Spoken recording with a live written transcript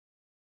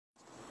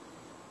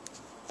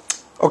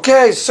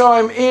Okay, so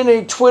I'm in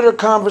a Twitter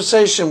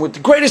conversation with the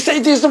greatest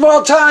atheist of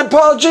all time,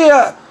 Paul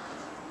Gia.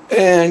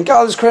 And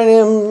Godless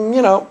Cranium,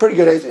 you know, pretty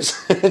good atheist.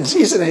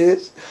 Decent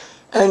atheist.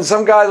 And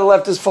some guy, the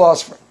leftist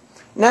philosopher.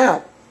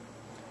 Now,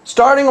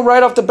 starting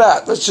right off the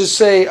bat, let's just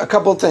say a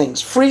couple of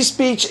things. Free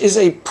speech is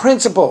a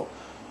principle.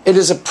 It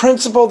is a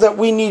principle that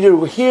we need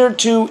to adhere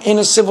to in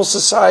a civil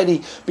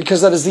society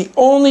because that is the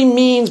only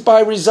means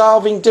by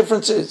resolving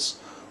differences.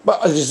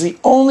 But it is the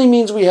only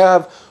means we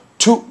have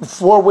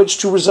for which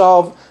to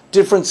resolve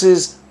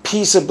differences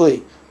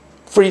peaceably.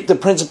 The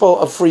principle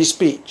of free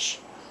speech.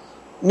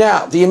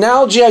 Now, the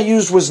analogy I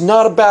used was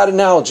not a bad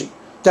analogy.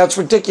 That's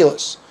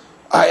ridiculous.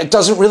 It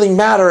doesn't really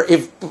matter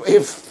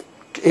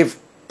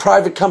if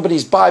private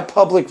companies buy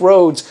public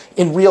roads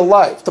in real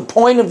life. The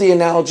point of the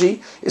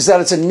analogy is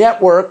that it's a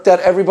network that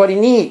everybody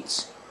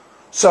needs.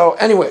 So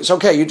anyways,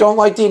 okay, you don't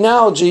like the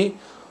analogy.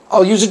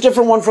 I'll use a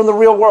different one from the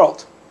real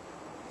world.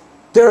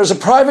 There is a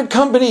private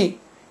company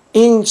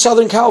in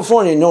Southern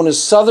California known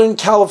as Southern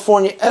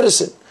California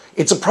Edison.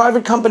 It's a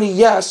private company,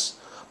 yes,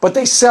 but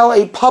they sell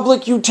a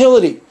public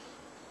utility.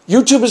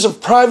 YouTube is a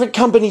private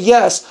company,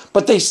 yes,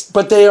 but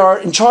they are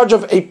in charge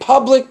of a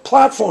public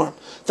platform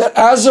that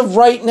as of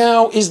right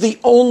now is the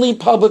only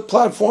public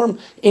platform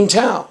in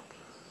town.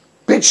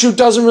 BitChute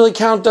doesn't really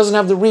count, doesn't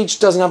have the reach,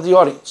 doesn't have the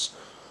audience.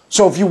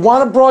 So if you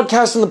want to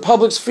broadcast in the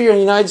public sphere in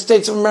the United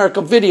States of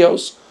America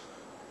videos,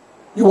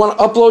 you want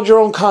to upload your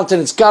own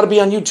content, it's got to be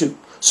on YouTube.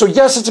 So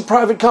yes, it's a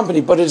private company,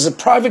 but it is a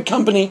private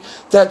company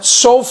that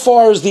so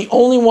far is the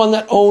only one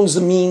that owns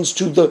the means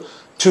to the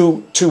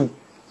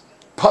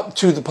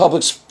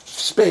public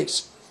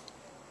space,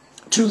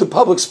 to the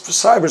public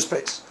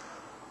cyberspace.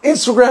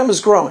 Instagram is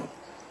growing.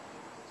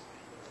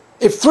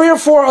 If 3 or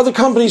 4 other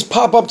companies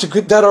pop up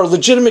that are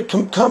legitimate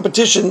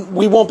competition,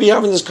 we won't be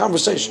having this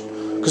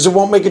conversation because it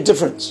won't make a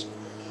difference.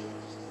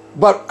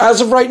 But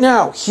as of right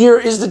now, here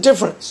is the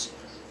difference.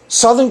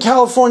 Southern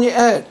California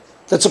Ed,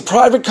 that's a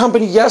private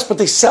company, yes, but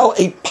they sell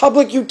a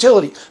public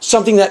utility,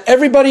 something that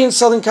everybody in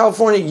Southern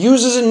California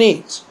uses and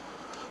needs.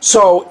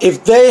 So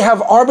if they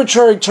have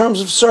arbitrary terms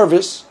of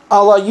service,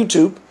 a la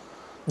YouTube,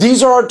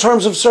 these are our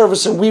terms of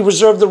service and we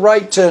reserve the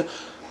right to,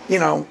 you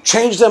know,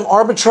 change them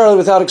arbitrarily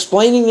without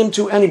explaining them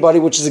to anybody,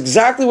 which is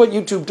exactly what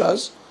YouTube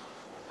does.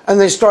 And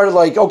they started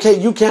like, okay,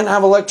 you can't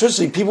have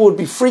electricity. People would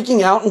be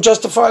freaking out, and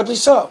justifiably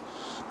so.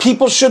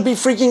 People should be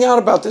freaking out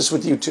about this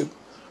with YouTube.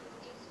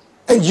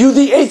 And you,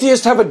 the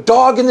atheist, have a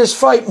dog in this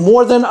fight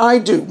more than I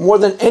do, more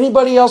than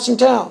anybody else in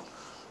town.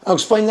 I'll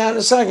explain that in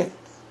a second.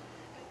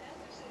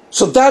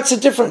 So that's the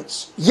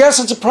difference. Yes,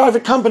 it's a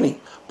private company,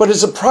 but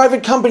it's a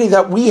private company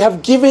that we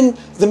have given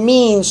the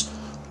means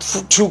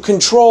to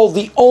control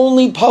the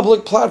only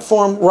public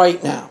platform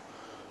right now.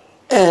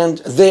 And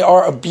they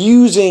are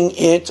abusing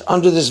it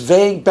under this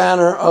vague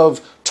banner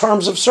of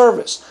terms of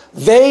service.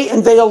 They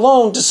and they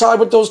alone decide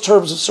what those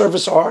terms of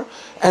service are.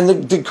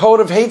 And the code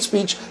of hate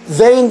speech,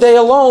 they and they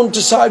alone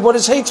decide what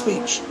is hate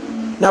speech.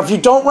 Now, if you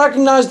don't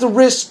recognize the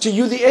risks to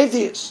you, the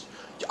atheists,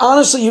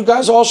 honestly, you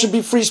guys all should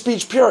be free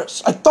speech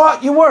purists. I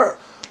thought you were.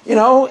 You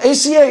know,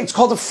 ACA, it's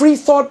called a free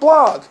thought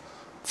blog.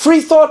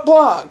 Free thought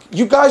blog.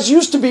 You guys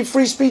used to be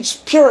free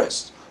speech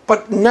purists,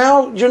 but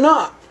now you're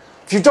not.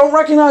 If you don't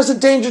recognize the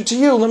danger to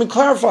you, let me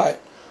clarify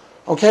it.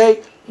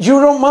 Okay? You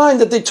don't mind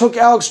that they took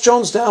Alex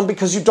Jones down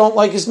because you don't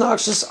like his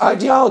noxious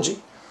ideology.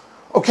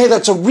 Okay,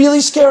 that's a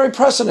really scary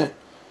precedent.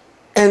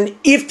 And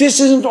if this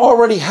isn't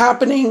already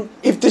happening,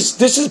 if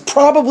this is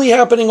probably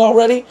happening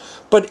already,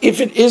 but if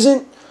it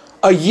isn't,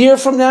 a year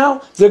from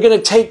now, they're going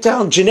to take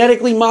down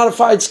genetically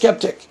modified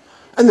skeptic.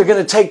 And they're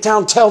going to take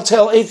down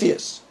telltale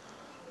atheists.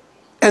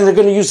 And they're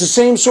going to use the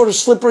same sort of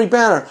slippery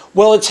banner.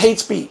 Well, it's hate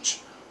speech.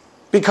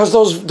 Because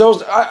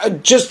those are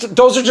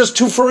just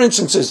 2 for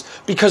instances.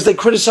 Because they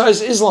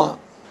criticize Islam.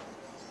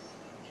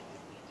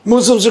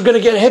 Muslims are going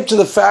to get hip to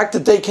the fact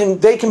that they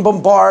can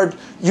bombard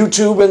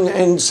YouTube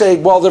and say,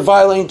 well, they're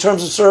violating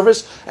terms of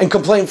service and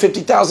complain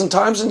 50,000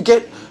 times and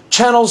get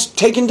channels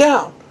taken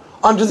down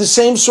under the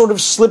same sort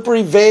of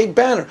slippery, vague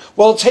banner.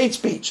 Well, it's hate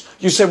speech.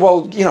 You say,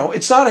 well, you know,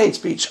 it's not hate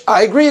speech.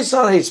 I agree it's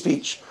not hate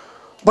speech.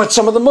 But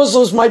some of the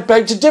Muslims might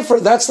beg to differ.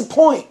 That's the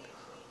point.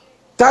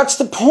 That's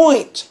the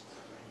point.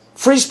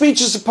 Free speech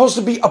is supposed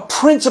to be a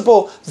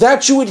principle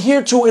that you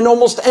adhere to in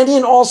almost any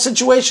and all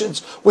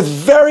situations, with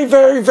very,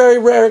 very, very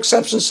rare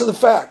exceptions to the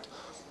fact.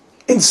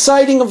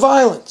 Inciting of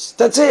violence.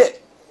 That's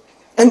it.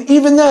 And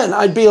even then,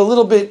 I'd be a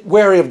little bit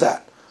wary of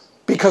that.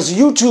 Because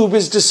YouTube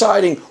is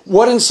deciding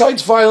what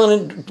incites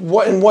violence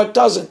and what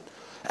doesn't.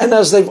 And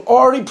as they've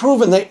already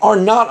proven, they are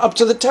not up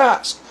to the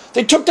task.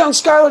 They took down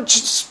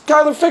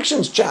Skylar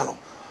Fiction's channel.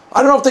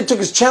 I don't know if they took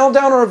his channel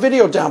down or a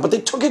video down, but they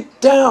took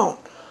it down.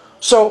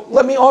 So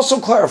let me also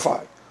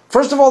clarify.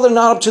 First of all, they're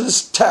not up to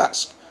this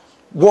task.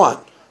 1.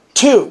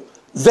 2,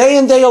 they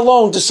and they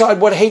alone decide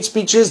what hate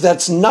speech is.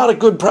 That's not a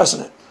good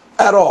precedent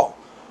at all.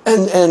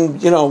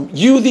 And you know,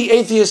 you, the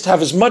atheist,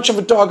 have as much of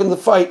a dog in the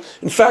fight.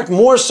 In fact,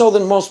 more so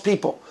than most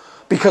people.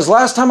 Because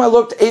last time I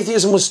looked,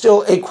 atheism was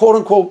still a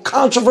quote-unquote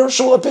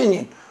controversial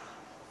opinion.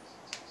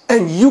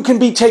 And you can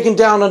be taken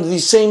down under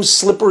these same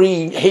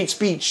slippery hate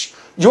speech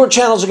your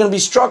channels are going to be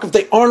struck if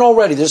they aren't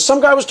already. There's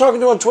some guy I was talking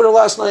to on Twitter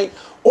last night,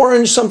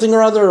 Orange something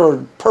or other,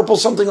 or Purple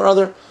something or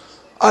other.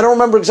 I don't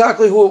remember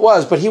exactly who it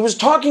was, but he was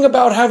talking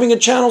about having a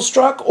channel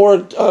struck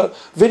or a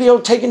video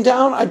taken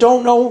down. I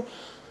don't know.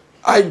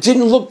 I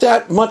didn't look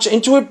that much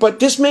into it, but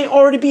this may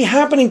already be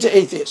happening to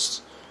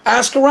atheists.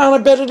 Ask around, I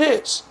bet it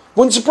is.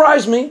 Wouldn't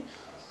surprise me.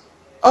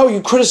 Oh,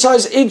 you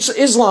criticize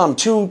Islam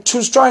too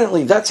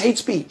stridently. That's hate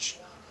speech.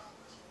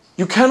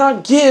 You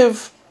cannot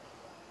give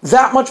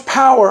that much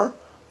power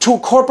to a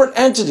corporate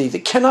entity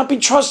that cannot be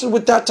trusted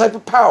with that type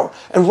of power.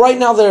 And right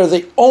now, they're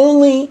the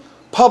only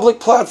public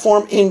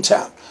platform in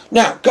town.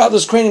 Now,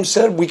 Godless Cranium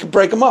said we could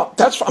break them up.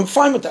 I'm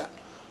fine with that.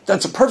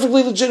 That's a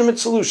perfectly legitimate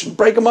solution.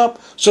 Break them up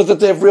so that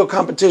they have real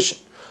competition.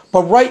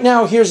 But right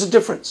now, here's the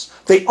difference.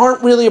 They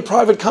aren't really a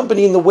private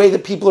company in the way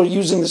that people are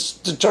using this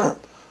term.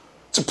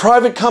 It's a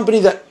private company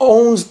that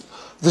owns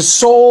the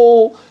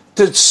sole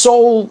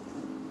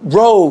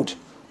road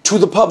to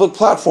the public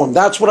platform.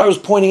 That's what I was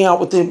pointing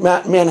out with the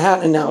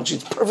Manhattan analogy.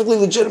 It's a perfectly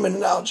legitimate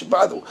analogy,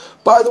 by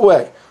the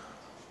way.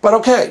 But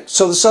okay,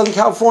 so the Southern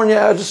California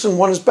Edison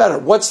one is better.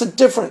 What's the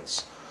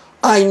difference?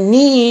 I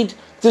need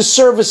the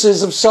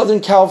services of Southern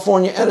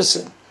California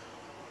Edison.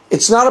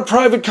 It's not a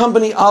private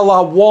company a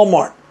la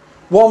Walmart.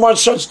 Walmart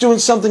starts doing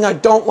something I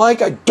don't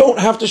like. I don't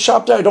have to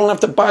shop there. I don't have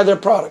to buy their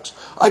products.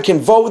 I can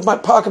vote with my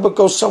pocketbook,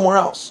 go somewhere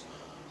else.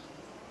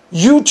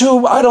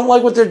 YouTube, I don't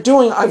like what they're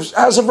doing.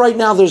 As of right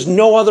now, there's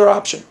no other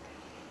option.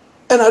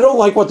 And I don't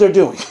like what they're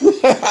doing.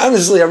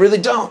 Honestly, I really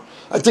don't.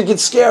 I think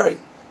it's scary.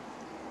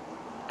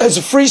 As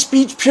a free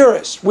speech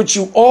purist, which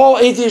you all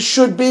atheists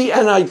should be,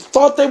 and I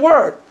thought they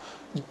were.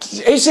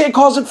 ACA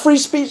calls it free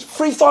speech,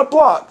 free thought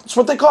blog. That's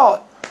what they call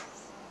it.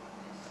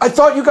 I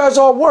thought you guys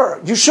all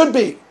were. You should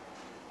be.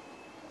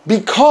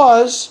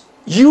 Because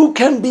you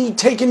can be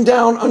taken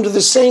down under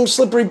the same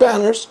slippery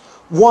banners,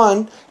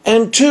 one,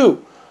 and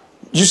two.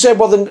 You say,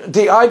 well,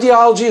 the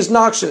ideology is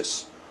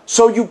noxious.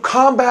 So you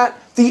combat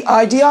the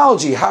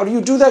ideology. How do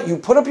you do that? You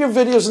put up your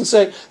videos and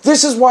say,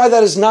 this is why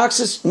that is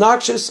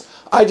noxious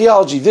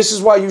ideology. This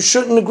is why you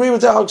shouldn't agree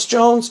with Alex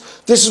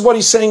Jones. This is what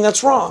he's saying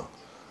that's wrong.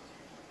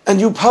 And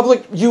you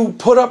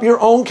put up your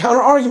own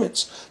counter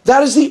arguments.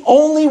 That is the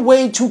only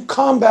way to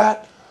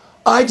combat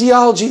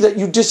ideology that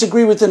you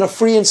disagree with in a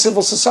free and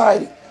civil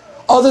society.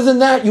 Other than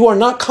that, you are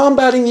not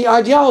combating the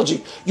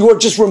ideology. You are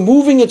just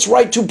removing its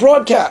right to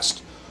broadcast,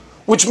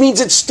 which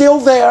means it's still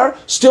there,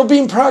 still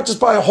being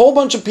practiced by a whole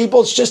bunch of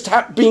people. It's just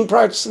being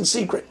practiced in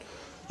secret.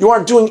 You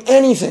aren't doing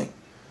anything.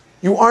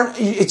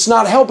 It's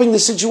not helping the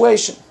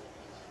situation.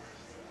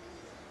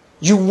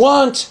 You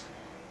want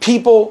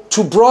people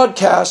to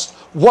broadcast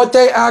what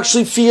they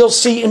actually feel,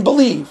 see, and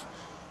believe.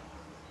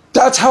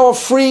 That's how a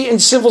free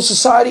and civil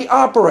society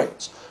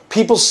operates.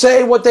 People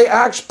say what they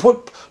actually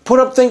put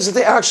up things that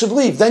they actually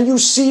believe. Then you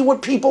see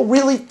what people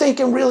really think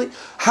and really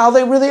how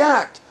they really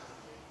act.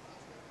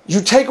 You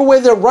take away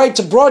their right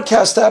to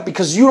broadcast that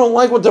because you don't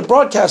like what they're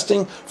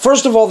broadcasting.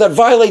 First of all, that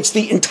violates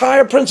the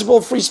entire principle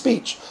of free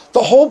speech.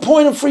 The whole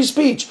point of free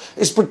speech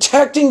is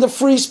protecting the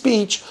free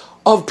speech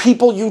of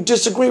people you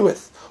disagree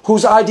with,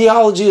 whose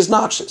ideology is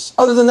noxious.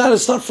 Other than that,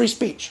 it's not free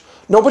speech.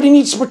 Nobody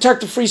needs to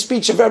protect the free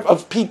speech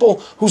of people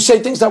who say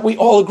things that we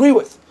all agree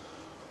with.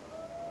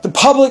 The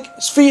public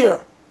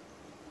sphere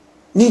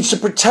needs to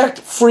protect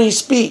free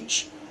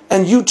speech,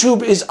 and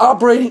YouTube is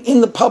operating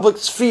in the public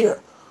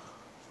sphere.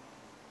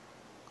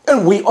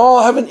 And we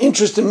all have an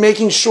interest in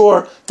making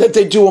sure that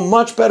they do a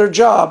much better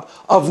job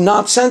of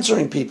not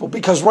censoring people,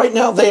 because right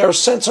now they are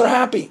censor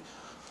happy.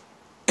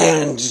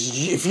 And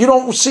if you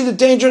don't see the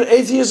danger of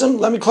atheism,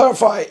 let me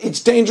clarify,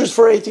 it's dangerous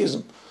for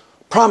atheism.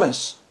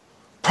 Promise.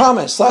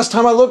 Promise. Last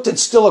time I looked,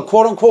 it's still a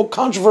quote-unquote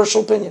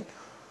controversial opinion.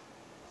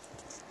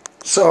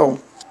 So,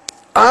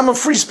 I'm a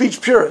free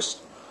speech purist.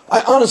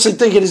 I honestly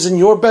think it is in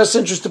your best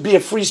interest to be a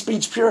free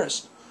speech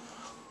purist.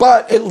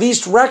 But at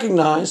least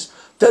recognize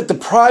that the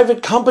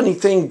private company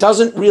thing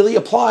doesn't really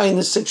apply in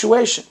this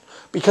situation.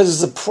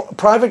 Because it's a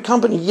private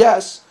company,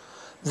 yes,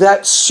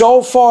 that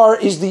so far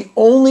is the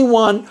only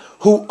one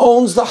who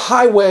owns the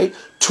highway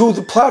to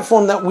the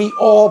platform that we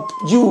all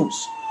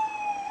use.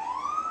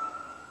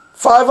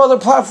 5 other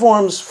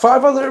platforms,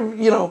 5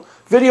 other,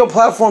 video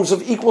platforms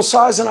of equal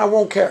size, and I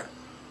won't care.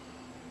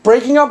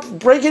 Breaking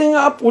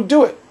up would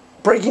do it.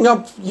 Breaking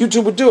up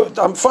YouTube would do it.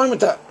 I'm fine with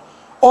that.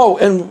 Oh,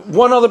 and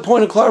one other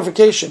point of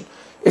clarification.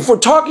 If we're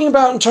talking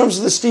about in terms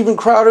of the Steven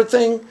Crowder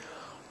thing,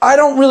 I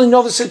don't really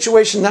know the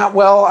situation that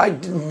well. I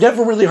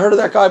never really heard of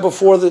that guy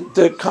before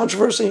the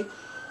controversy.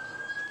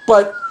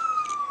 But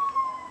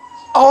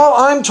all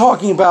I'm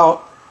talking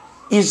about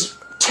is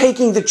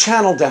taking the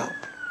channel down.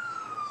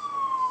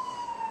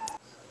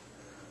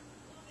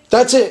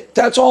 That's it.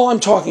 That's all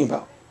I'm talking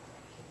about.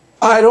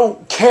 I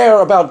don't care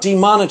about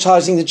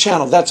demonetizing the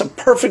channel. That's a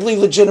perfectly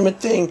legitimate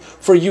thing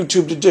for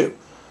YouTube to do.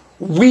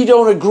 We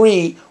don't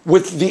agree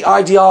with the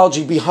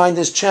ideology behind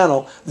this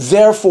channel.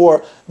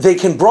 Therefore, they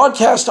can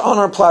broadcast on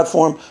our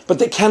platform, but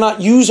they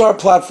cannot use our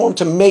platform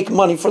to make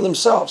money for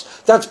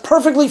themselves. That's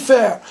perfectly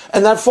fair.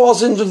 And that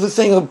falls into the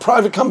thing of a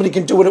private company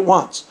can do what it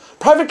wants.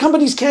 Private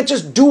companies can't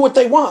just do what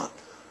they want.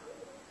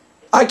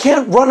 I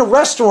can't run a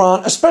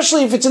restaurant,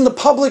 especially if it's in the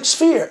public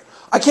sphere.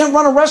 I can't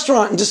run a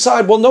restaurant and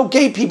decide, well, no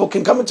gay people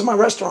can come into my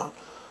restaurant.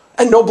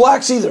 And no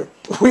blacks either.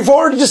 We've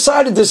already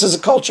decided this as a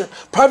culture.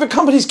 Private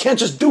companies can't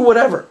just do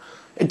whatever.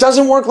 It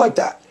doesn't work like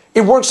that.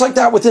 It works like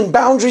that within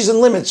boundaries and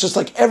limits, just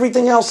like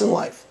everything else in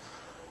life.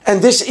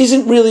 And this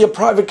isn't really a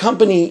private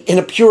company in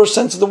a pure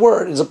sense of the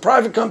word. It's a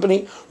private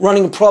company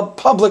running a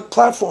public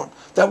platform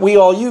that we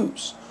all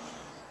use.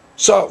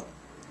 So,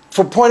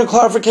 for point of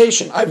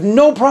clarification, I have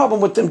no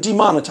problem with them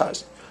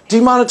demonetizing.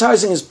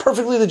 Demonetizing is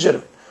perfectly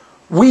legitimate.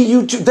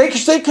 YouTube,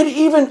 they could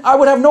even, I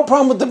would have no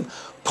problem with them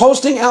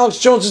posting Alex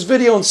Jones's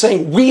video and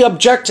saying, we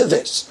object to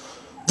this.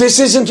 This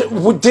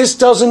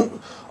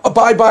doesn't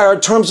abide by our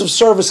terms of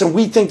service and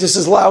we think this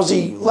is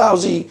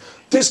lousy,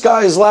 this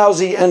guy is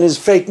lousy and is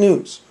fake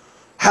news.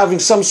 Having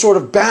some sort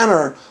of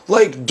banner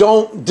like,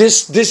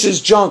 this is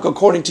junk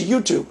according to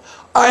YouTube.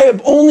 I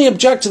only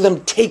object to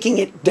them taking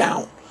it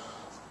down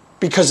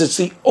because it's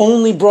the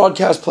only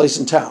broadcast place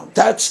in town.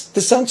 That's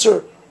the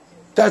censor.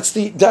 That's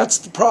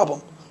the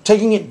problem.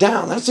 Taking it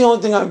down. That's the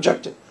only thing I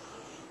object to.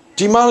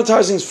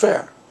 Demonetizing is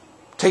fair.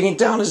 Taking it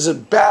down is a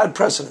bad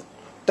precedent.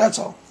 That's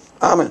all.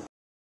 Amen.